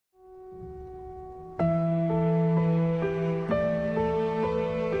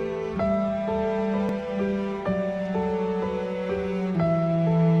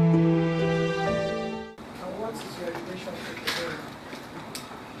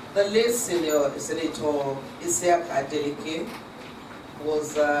The late Senator Isiaka Adeleke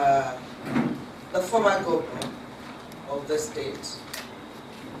was the former governor of the state.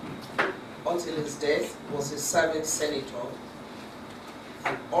 Until his death, was a serving senator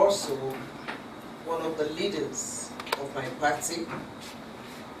and also one of the leaders of my party.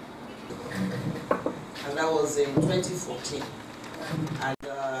 And that was in 2014. And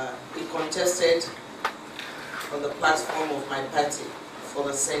he contested on the platform of my party for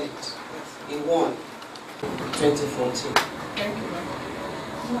the Senate. He won in 2014. Thank you.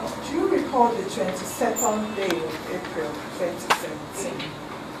 Now, do you recall the 22nd day of April 2017?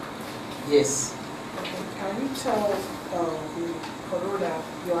 Yes. Okay. Can you tell the Coroner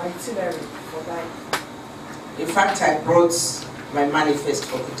your itinerary for that? In fact, I brought my manifest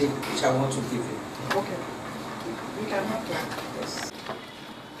for the day, which I want to give you. Okay. We can have that. Yes.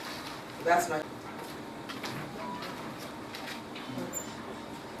 That's my...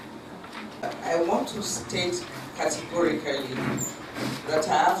 I want to state categorically that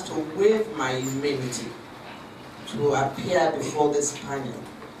I have to waive my immunity to appear before this panel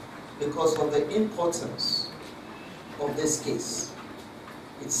because of the importance of this case.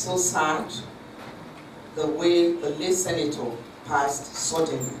 It's so sad the way the late senator passed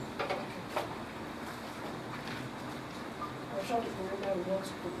suddenly. I'm sure the Coroner will want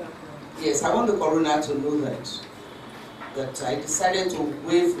to put that down. Yes, I want the Coroner to know that I decided to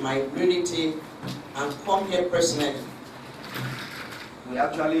waive my immunity and come here personally. We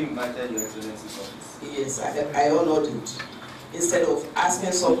actually invited Your Excellency's office. Yes, I honored it. Instead of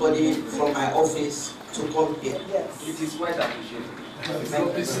asking somebody from my office to come here. Yes. It is quite appreciated.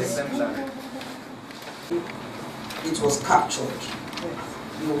 Thank you for exemplary. It was captured.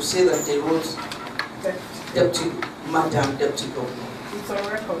 Yes. You will say that they wrote Madam Deputy Governor. It's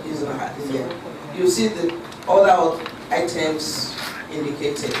on record. It's on, yeah. You see the other items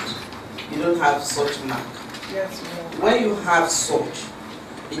indicated. You don't have such mark. Yes, When you have such,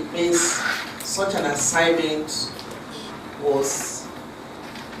 it means such an assignment was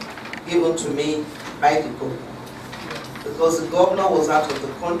given to me by the governor. Because the governor was out of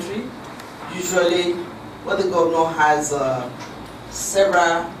the country. Usually, when the governor has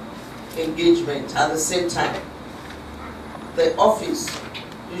several engagements at the same time, the office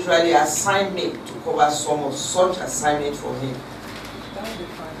usually assign me to cover some of such assignment for him. That will be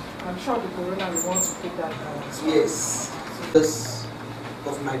fine. I'm sure the Coroner will want to put that down as well. Yes. Because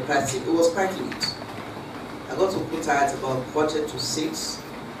of my party, it was quite late. I got to put her at about 5:45.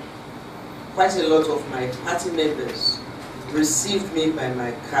 Quite a lot of my party members received me by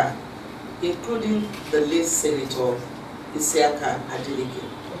my car, including the late Senator Isiaka Adeleke.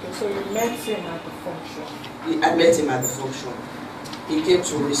 Okay, so you met him at the function? I met him at the function. He came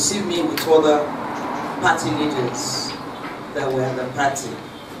to receive me with other party leaders that were at the party.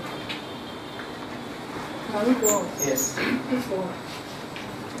 Can we go on? Yes. Please go on.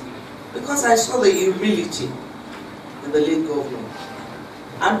 Because I saw the humility in the late governor.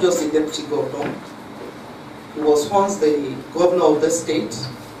 I'm just a deputy governor. He was once the governor of the state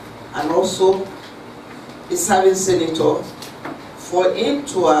and also a serving senator. For him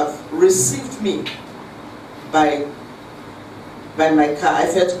to have received me by my car, I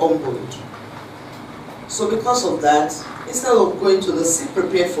felt humbled. So because of that, instead of going to the seat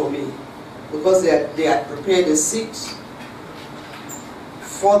prepared for me, because they had prepared a seat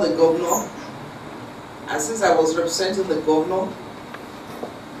for the governor, and since I was representing the governor,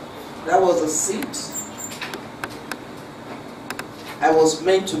 that was the seat I was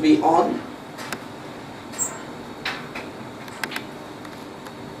meant to be on.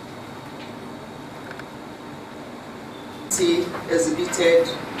 Exhibited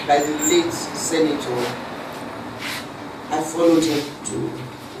by the late senator, I followed him to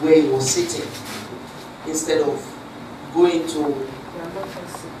where he was sitting instead of going to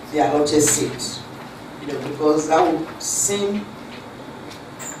the allotted seat, because that would seem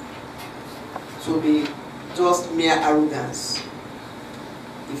to be just mere arrogance.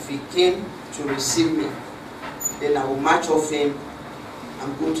 If he came to receive me, then I would march off him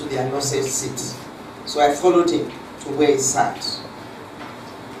and go to the allotted seat. So I followed him to where he sat.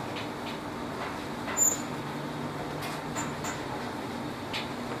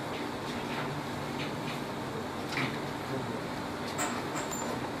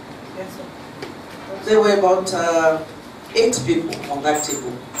 Yes, sir. There were about 8 people on that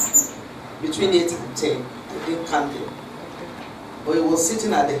table, between 8 and 10. I didn't count them. But he was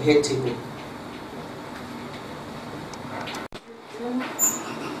sitting at the head table.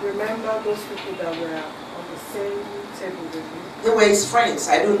 Remember those people that were on the same table with you? They were his friends.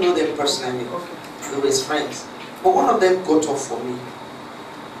 I don't know them personally. Okay. They were his friends. But one of them got up for me.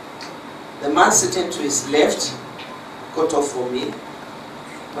 The man sitting to his left got off for me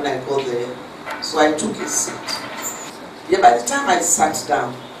when I got there, so I took his seat. Yeah, by the time I sat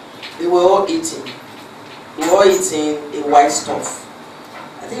down, they were all eating. They were all eating a white stuff.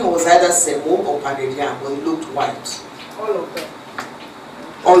 I think it was either semo or pounded yam, but it looked white. All of them.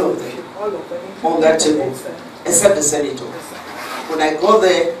 All of them. All of them. On that table, except the senator. When I got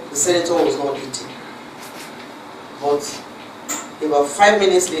there, the senator was not eating. But about 5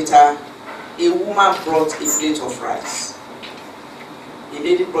 minutes later, a woman brought a plate of rice. A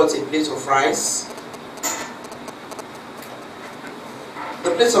lady brought a plate of rice.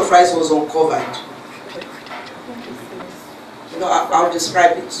 The plate of rice was uncovered. You know, I'll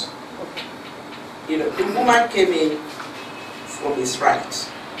describe it. You know, the woman came in from his right,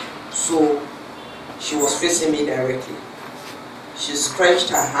 so she was facing me directly. She stretched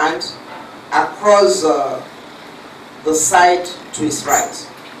her hand across the side to his right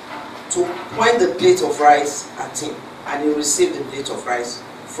to point the plate of rice at him, and he received the plate of rice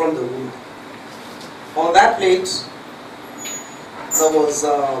from the woman. On that plate, there was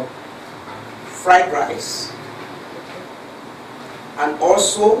fried rice, and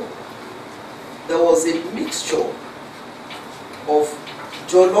also there was a mixture of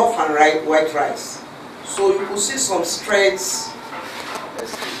jollof and white rice. So you could see some shreds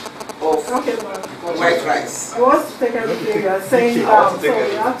of white rice. I want to take everything you are saying down, so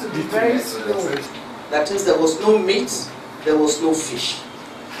you have to be very slow. That is, there was no meat, there was no fish.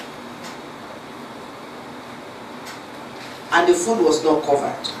 And the food was not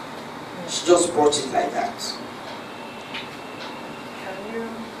covered. She just brought it like that. Can you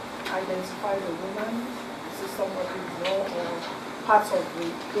identify the woman? Is it somebody you know, or part of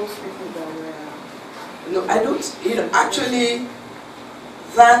those people that were... No, I don't, you know, actually,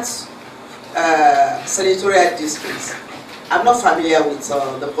 that senatorial district, I'm not familiar with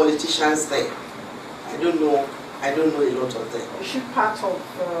the politicians there. I don't know a lot of them. Is she part of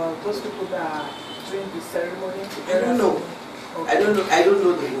those people that are doing the ceremony together? I don't know. Okay. I don't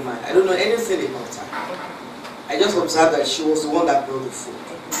know the woman. I don't know anything about her. Okay. I just observed that she was the one that brought the food.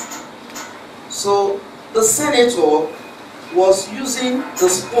 Okay. So the senator was using the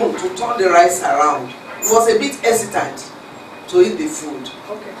spoon to turn the rice around. He was a bit hesitant to eat the food.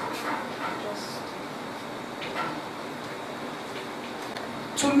 Okay.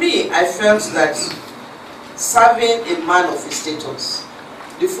 To me, I felt that serving a man of his status,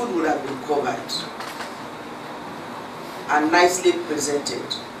 the food would have been covered and nicely presented.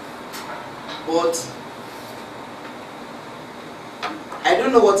 But I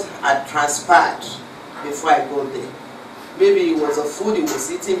don't know what had transpired before I got there. Maybe it was a food he was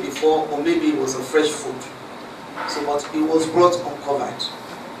eating before, or maybe it was a fresh food. So, but it was brought uncovered.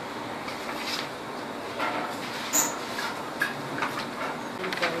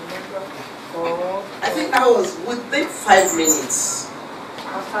 I think that was within 5 minutes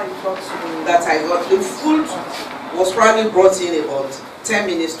that I got the food. Was probably brought in about 10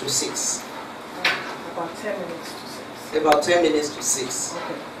 minutes to 6. About 10 minutes to 6. About 10 minutes to 6.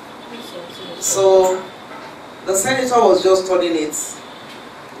 Okay. So the senator was just turning it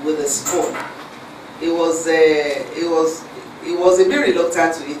with a spoon. He was a bit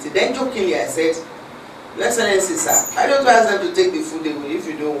reluctant to eat it. Then jokingly I said, "Your Excellency, sir, why don't you ask them to take the food away if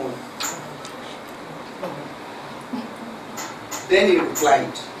you don't want?" Then he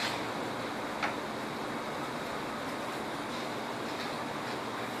replied,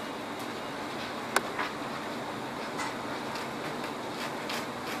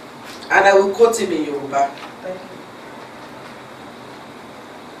 and I will quote him in Yoruba. Thank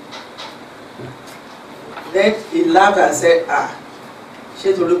you. Then he laughed and said, "Ah,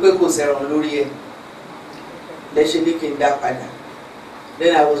 ṣé torí pé kò sẹ̀ràn lórí ẹ̀ lẹ́ṣẹ̀ ní kí n dá padà."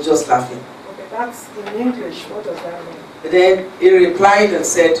 Then I was just laughing. Okay, that's in English. What does that mean? Then he replied and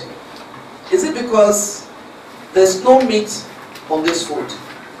said, "Is it because there's no meat on this food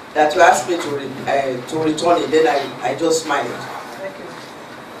that you asked me to return it?" Then I just smiled. Thank you.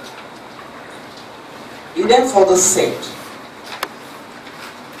 He then further said,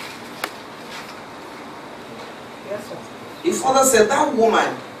 Yes, sir. he further said, "That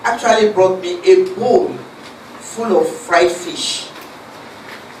woman actually brought me a bowl full of fried fish.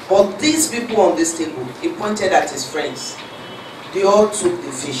 But these people on this table," he pointed at his friends, "they all took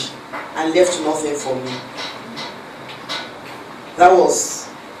the fish and left nothing for me." That was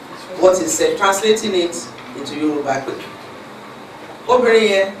what he said, translating it into Yoruba. Obìnrin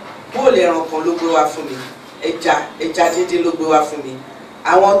yẹn, bóòlù ẹran kan ló gbé wá fún mi, ẹja díndín ló gbé wá fún mi.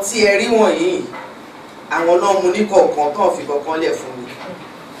 Àwọn tí ẹ rí wọ̀nyí, àwọn náà mú ní kọ̀ọ̀kan tán fi kọ̀ọ̀kan lẹ̀ fún mi.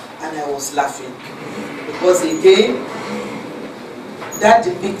 And I was laughing because again, that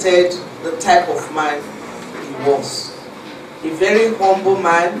depicted the type of man he was. A very humble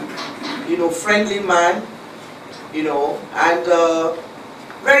man, you know, friendly man, you know, and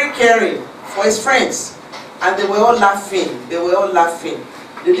very caring for his friends. And they were all laughing. They were all laughing.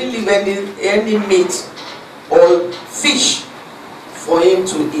 They didn't leave any meat or fish for him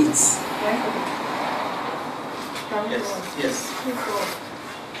to eat. Yes.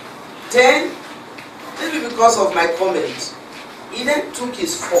 Then, maybe because of my comment, he then took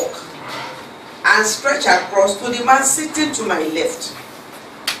his fork and stretched across to the man sitting to my left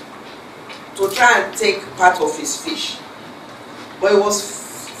to try and take part of his fish. But it was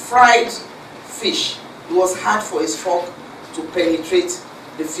fried fish. It was hard for his fork to penetrate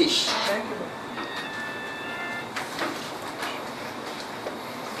the fish. Thank you.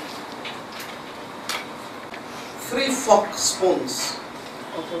 3 fork spoons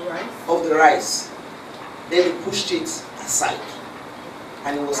Of the rice? Then he pushed it aside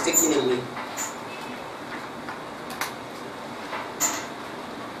and it was taken away.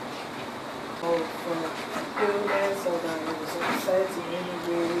 Illness or that it was upset in any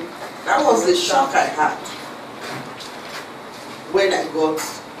way? That was the shock I had when I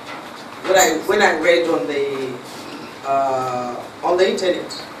read on the internet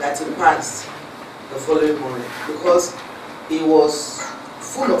that he passed the following morning, because he was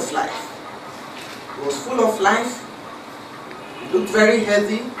full of life. He was full of life. He looked very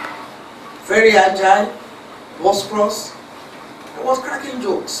healthy, very agile, prosperous. He was cracking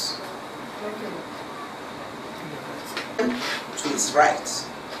jokes. To his right,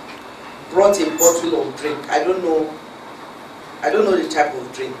 brought a bottle of drink. I don't know the type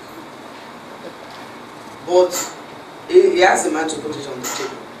of drink, but he asked the man to put it on the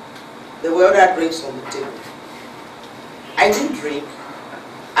table. There were other drinks on the table. I didn't drink,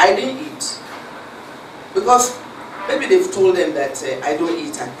 I didn't eat, because maybe they've told them that I don't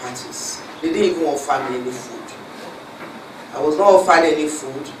eat at parties. They didn't even offer me any food. I was not offered any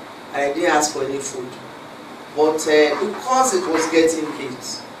food, and I didn't ask for any food. But because it was getting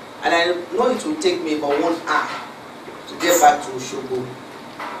late, and I know it will take me about 1 hour to get back to Oshogo,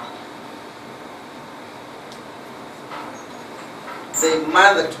 the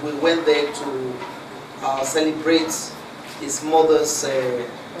man that we went there to celebrate his mother's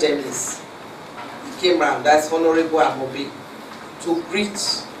tennis, he came around, that's Honorable Amobi, to greet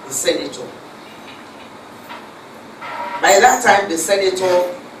the senator. By that time, the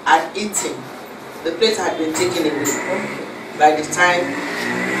senator had eaten. The plate had been taken away by the time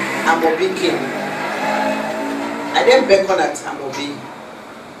Amobi came. I then beckoned at Amobi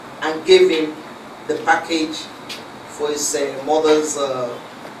and gave him the package for his mother's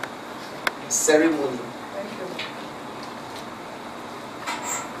ceremony. Thank you.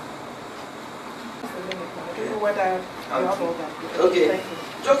 I don't know whether you have all that. Okay. Thank you.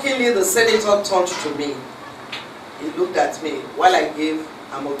 Jokingly, the senator turned to me. He looked at me while I gave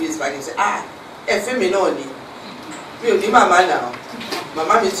Amobi's package. He said, "Ah, Efemi no ni. Me ò ní mama now.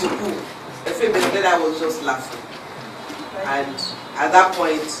 Mama mi ti kú." Efemi, then I was just laughing. And at that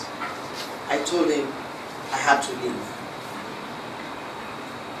point, I told him I had to leave.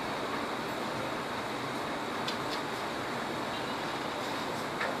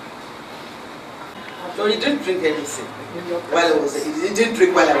 So he didn't drink anything while I was there. He didn't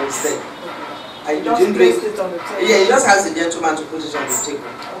drink while I was there. I didn't drink. It on the table. Yeah, he just has a gentleman to put it on the table.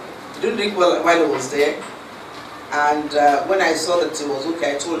 He didn't drink while I was there. And when I saw that it was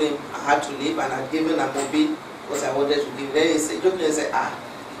okay, I told him I had to leave, and I'd given Amobi what I wanted to give. Then he said, jokingly said, "Ah,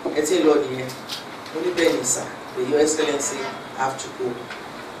 it's a lot here. Only penny, sir. But Your Excellency, I have to go."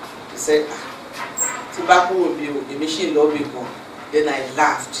 He said, "Ah, tobacco will be a machine lobby gone." Then I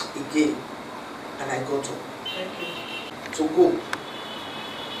laughed again, and I got up to go.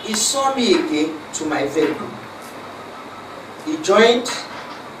 He saw me again to my vehicle. He joined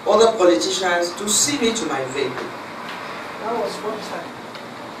other politicians to see me to my vehicle. That was what time?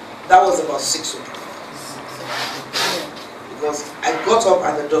 That was about 6 o'clock. Because I got up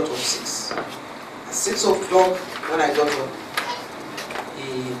at the dot of 6. At 6 o'clock, when I got up,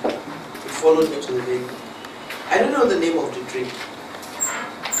 he followed me to the vehicle. I don't know the name of the drink.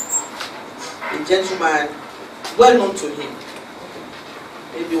 A gentleman, well known to him,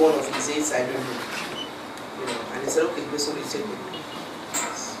 maybe one of his aides, I don't know. You know, and he said, "Okay, this will be taken."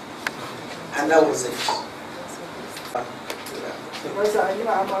 And that was it. Because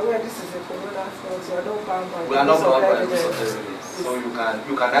I'm aware this is a Coroner, so I don't bound by We are not bound by the evidence. evidence. So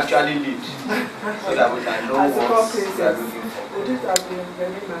you can actually lead so that we can know As a what corporate, we are looking for. would it have been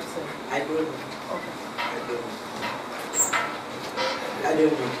very nice? I don't know. Okay. I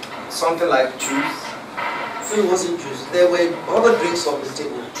don't know. Something like juice. it wasn't juice. There were other drinks on the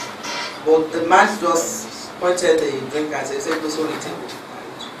table. But the man just pointed the drink and said, "Go on the table."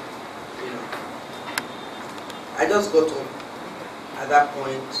 And, you know, I just got up at that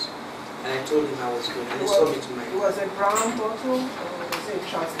point and I told him I was good. And he saw me to my. It was a brown bottle or was it a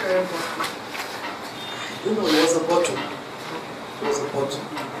transparent bottle? You know, it was a bottle. It was a bottle.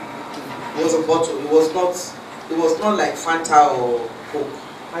 It was a bottle. It was not. It was not like Fanta or Coke.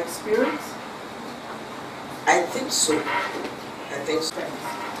 Like spirits? I think so. I think so.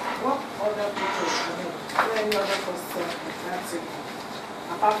 What other people, I mean, are there any other person active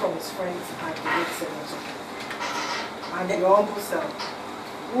apart from his friends and the Late Sen and your humble self?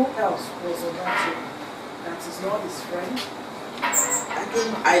 Who else was on that table that is not his friend?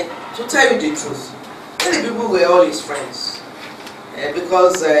 To tell you the truth, many people were all his friends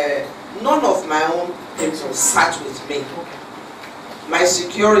because none of my own people sat with me. My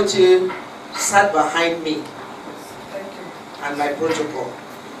security sat behind me. Thank you. And my protocol,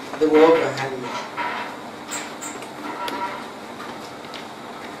 they were all behind me.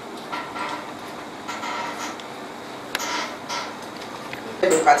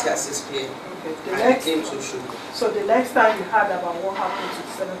 The party at 6 p.m. Okay. And I came to shoot. So the next time you heard about what happened to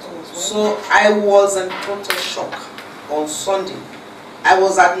the senator was when? So I was in total shock on Sunday. I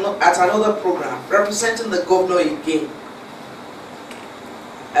was at another program representing the governor again.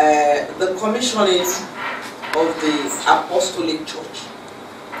 The commissioning of the Apostolic Church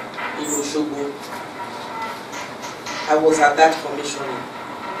in Osogbo. I was at that commissioning.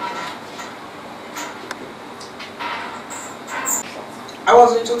 I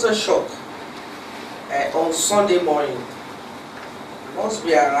was in total shock on Sunday morning. It must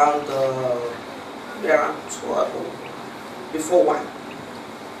be around 12 before 1.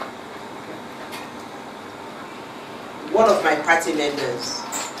 One of my party members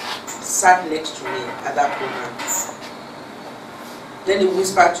sat next to me at that program. Then he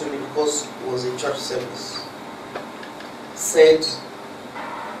whispered to me because it was a church service. Said,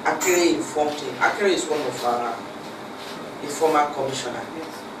 Akere informed him. Akere is one of a former commissioner.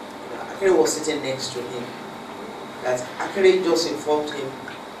 Akere was sitting next to him. That Akere just informed him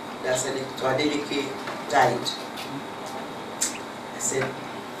that Senator Adeleke died. I said,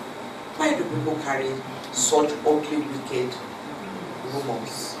 why do people carry such ugly, wicked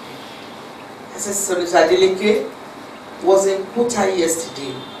rumors? I said, Senator Adeleke was in Kuta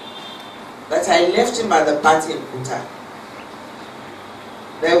yesterday. That I left him at the party in Kuta.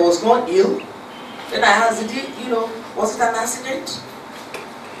 That he was not ill. Then I asked, was it an accident?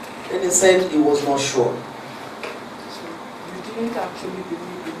 Then he said he was not sure. So you didn't actually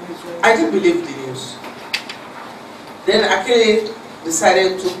believe the news? I didn't believe the news. Then Akere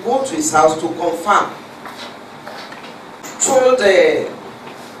decided to go to his house to confirm. Told the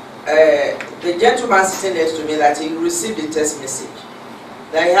gentleman sitting next to me that he received a text message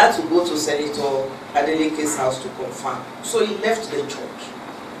that he had to go to Senator Adeleke's house to confirm. So he left the church.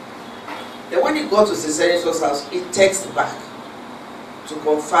 Then when he got to the senator's house, he texted back to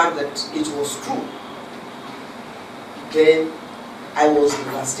confirm that it was true. Then I was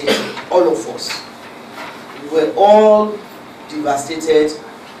devastated, all of us. We were all devastated,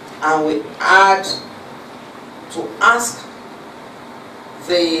 and we had to ask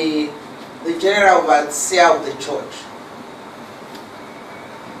the general overseer of the church,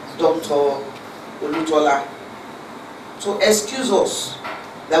 Dr. Olutola, to excuse us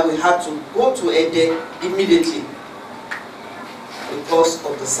that we had to go to Ede immediately because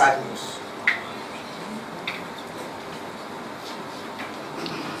of the sad news.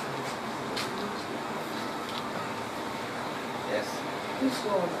 Yes.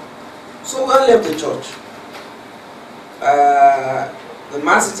 So we all left the church. The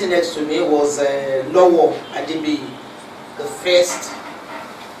man sitting next to me was Laoye Adibi, the first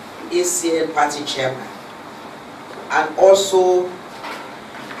ACN party chairman, and also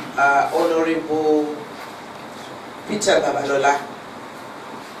Honorable Peter Babalola.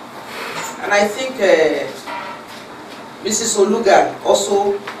 And I think Mrs. Oluga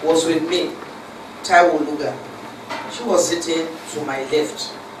also was with me, Taiwo Oluga. She was sitting to my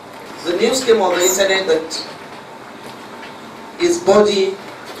left. The news came on the internet that his body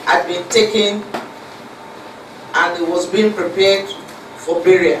had been taken and it was being prepared for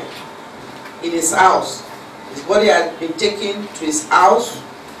burial in his house. His body had been taken to his house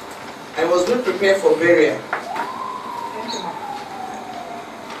and was being prepared for burial.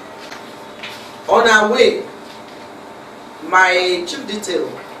 On our way, my chief detail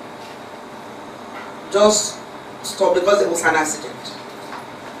just stopped because there was an accident.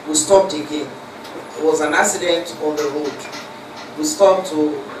 We stopped again. There was an accident on the road. We stopped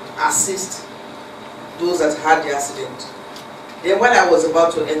to assist those that had the accident. Then when I was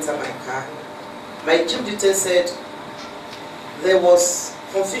about to enter my car, my chief detail said there was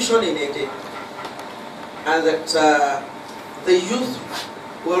confusion in Ede and that the youth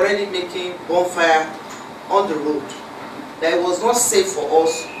were already making bonfire on the road. That it was not safe for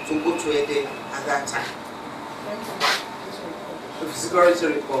us to go to Ede at that time. The security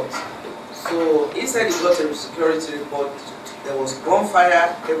report. So he said he got a security report. There was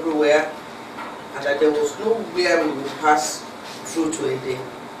bonfire everywhere and that there was nowhere we would pass through to Ede.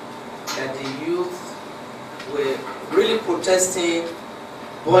 That the youth were really protesting,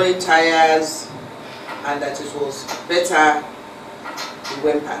 burning tires, and that it was better we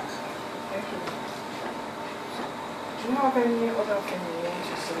went back. Thank you. Do you have any other thing you want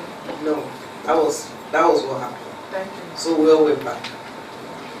to say? No, that was what happened. Thank you. So we all went back.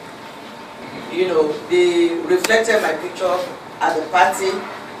 You know, they reflected my picture at the party,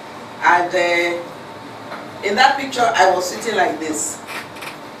 and in that picture I was sitting like this,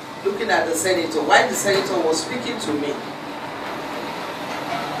 looking at the senator while the senator was speaking to me.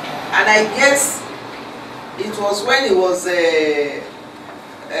 And I guess it was when he was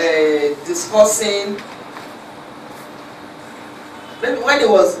discussing, maybe when he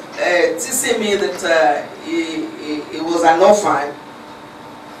was teasing me that he was an orphan,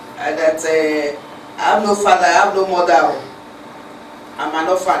 and that I have no father, I have no mother, I'm an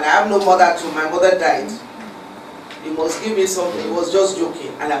orphan, I have no mother too, my mother died. You must give me something. He was just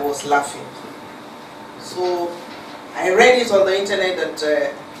joking, and I was laughing. So I read it on the internet that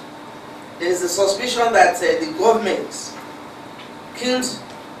there is a suspicion that the government killed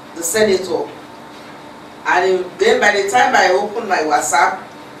the senator. And then by the time I opened my WhatsApp,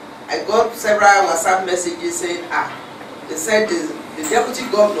 I got several WhatsApp messages saying, they said the deputy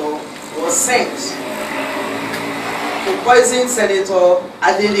governor was sent to poison Senator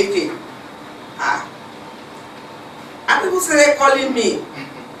Adeleke. And people started calling me.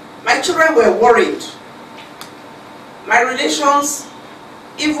 My children were worried. My relations,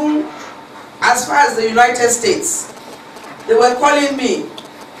 even as far as the United States, they were calling me.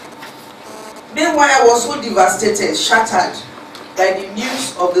 Meanwhile, I was so devastated, shattered by the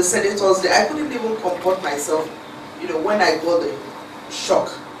news of the senators there. I couldn't even comport myself, you know, when I got the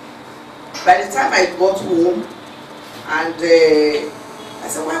shock. By the time I got home, and I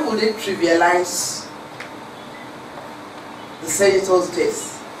said, why would they trivialize the senator's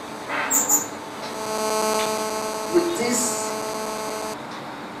death with this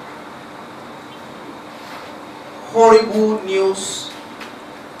horrible news?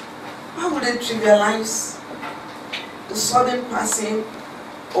 Why would they trivialize the sudden passing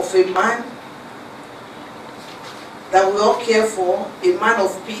of a man that we all care for, a man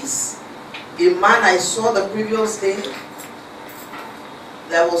of peace, a man I saw the previous day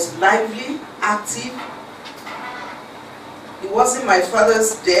that was lively, active? It wasn't my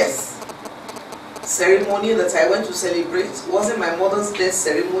father's death ceremony that I went to celebrate. It wasn't my mother's death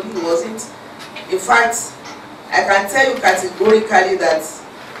ceremony. It wasn't. In fact, I can tell you categorically that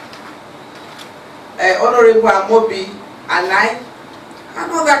Honorable Amobi and I are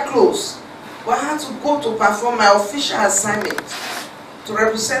not that close. But I had to go to perform my official assignment to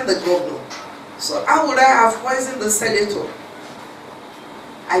represent the governor. So how would I have poisoned the senator?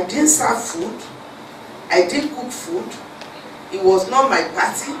 I didn't serve food. I didn't cook food. It was not my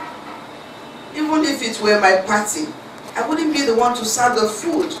party. Even if it were my party, I wouldn't be the one to serve the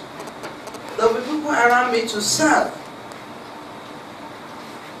food. There will be people around me to serve.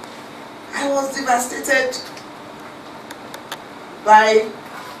 I was devastated by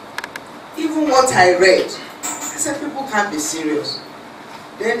even what I read. I said, people can't be serious.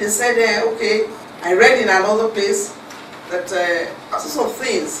 Then they said, okay, I read in another place that all sorts of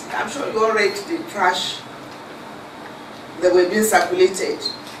things. I'm sure you all read the trash that were being circulated,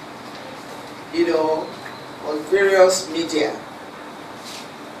 you know, on various media.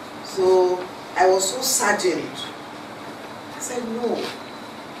 So I was so saddened. I said, no,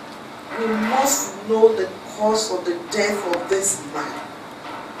 we must know the cause of the death of this man.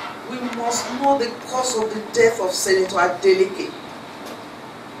 We must know the cause of the death of Senator Adeleke.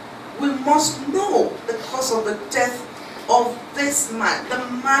 We must know the cause of the death of this man. The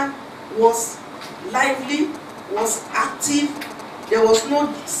man was lively, was active. There was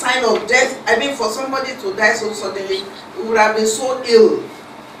no sign of death. I mean, for somebody to die so suddenly, he would have been so ill.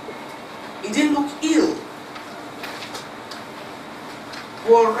 He didn't look ill.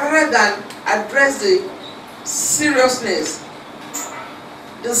 But rather than address the seriousness,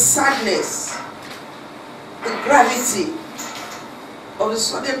 the sadness, the gravity of the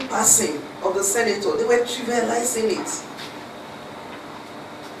sudden passing of the senator, they were trivializing it.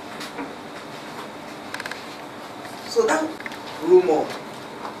 So that rumor.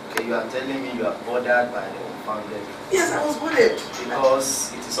 Okay, you are telling me you are bothered by the unfounded. Yes, I was bothered.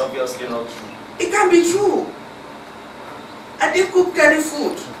 Because it is obviously not true. It can be true. I didn't cook any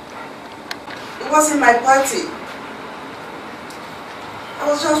food. It was in my party. I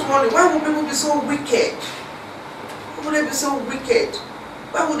was just wondering, why would people be so wicked? Why would they be so wicked?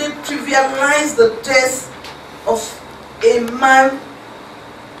 Why would they trivialize the death of a man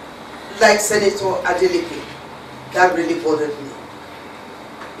like Senator Adeleke? That really bothered me.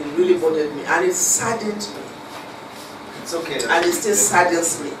 It really bothered me, and it saddened me. It's okay. And it still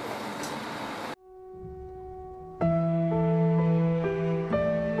saddens me.